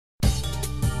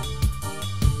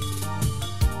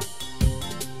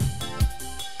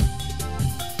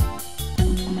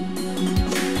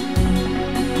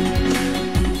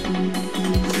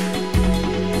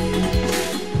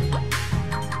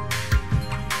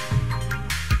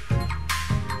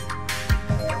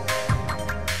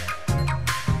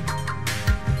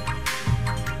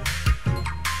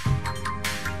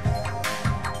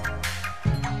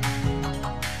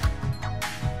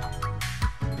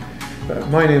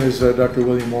My name is Dr.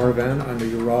 William Morvan. I'm a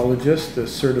urologist,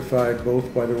 certified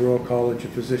both by the Royal College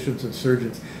of Physicians and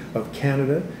Surgeons of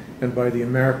Canada and by the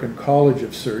American College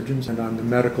of Surgeons, and I'm the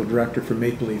medical director for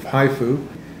Maple Leaf HIFU.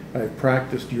 I've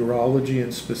practiced urology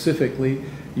and specifically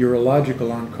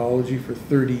urological oncology for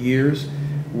 30 years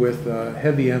with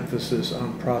heavy emphasis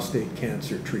on prostate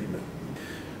cancer treatment.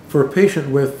 For a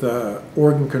patient with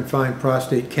organ-confined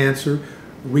prostate cancer,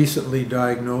 recently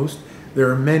diagnosed, there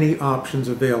are many options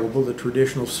available, the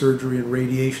traditional surgery and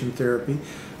radiation therapy,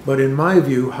 but in my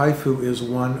view, HIFU is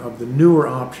one of the newer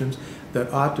options that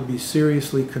ought to be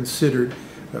seriously considered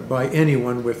by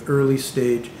anyone with early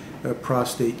stage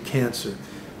prostate cancer.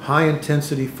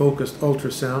 High-intensity focused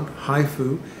ultrasound,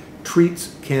 HIFU,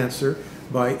 treats cancer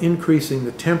by increasing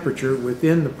the temperature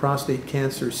within the prostate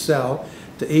cancer cell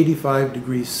to 85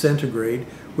 degrees centigrade,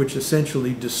 which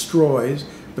essentially destroys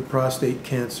the prostate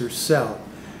cancer cell.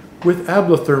 With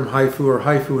ablatherm HIFU, or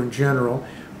HIFU in general,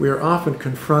 we are often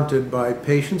confronted by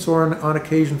patients or on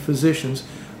occasion physicians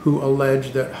who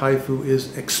allege that HIFU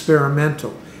is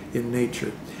experimental in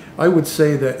nature. I would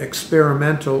say that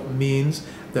experimental means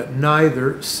that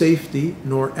neither safety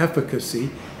nor efficacy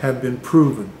have been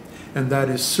proven, and that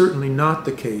is certainly not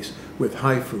the case with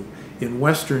HIFU. In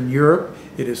Western Europe,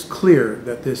 it is clear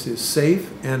that this is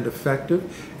safe and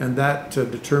effective, and that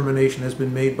determination has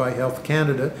been made by Health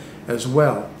Canada as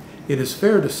well. It is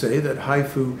fair to say that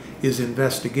HIFU is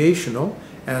investigational.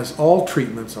 As all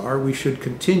treatments are, we should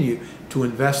continue to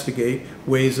investigate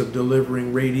ways of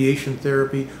delivering radiation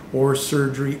therapy or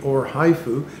surgery or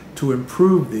HIFU to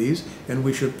improve these, and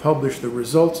we should publish the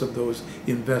results of those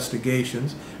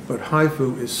investigations. But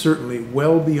HIFU is certainly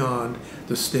well beyond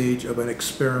the stage of an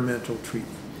experimental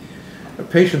treatment.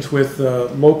 Patients with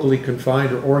locally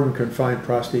confined or organ-confined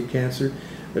prostate cancer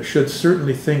should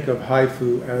certainly think of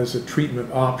HIFU as a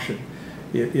treatment option.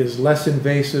 It is less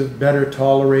invasive, better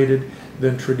tolerated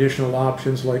than traditional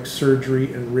options like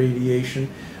surgery and radiation.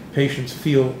 Patients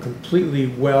feel completely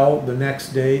well the next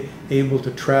day, able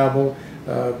to travel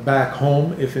back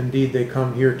home if indeed they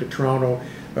come here to Toronto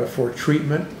for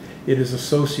treatment. It is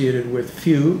associated with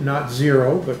few, not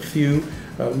zero, but few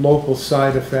local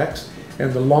side effects,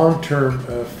 and the long-term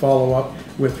follow-up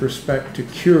with respect to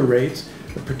cure rates,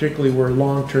 particularly where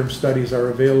long-term studies are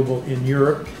available in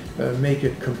Europe, make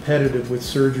it competitive with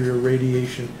surgery or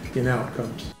radiation in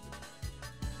outcomes.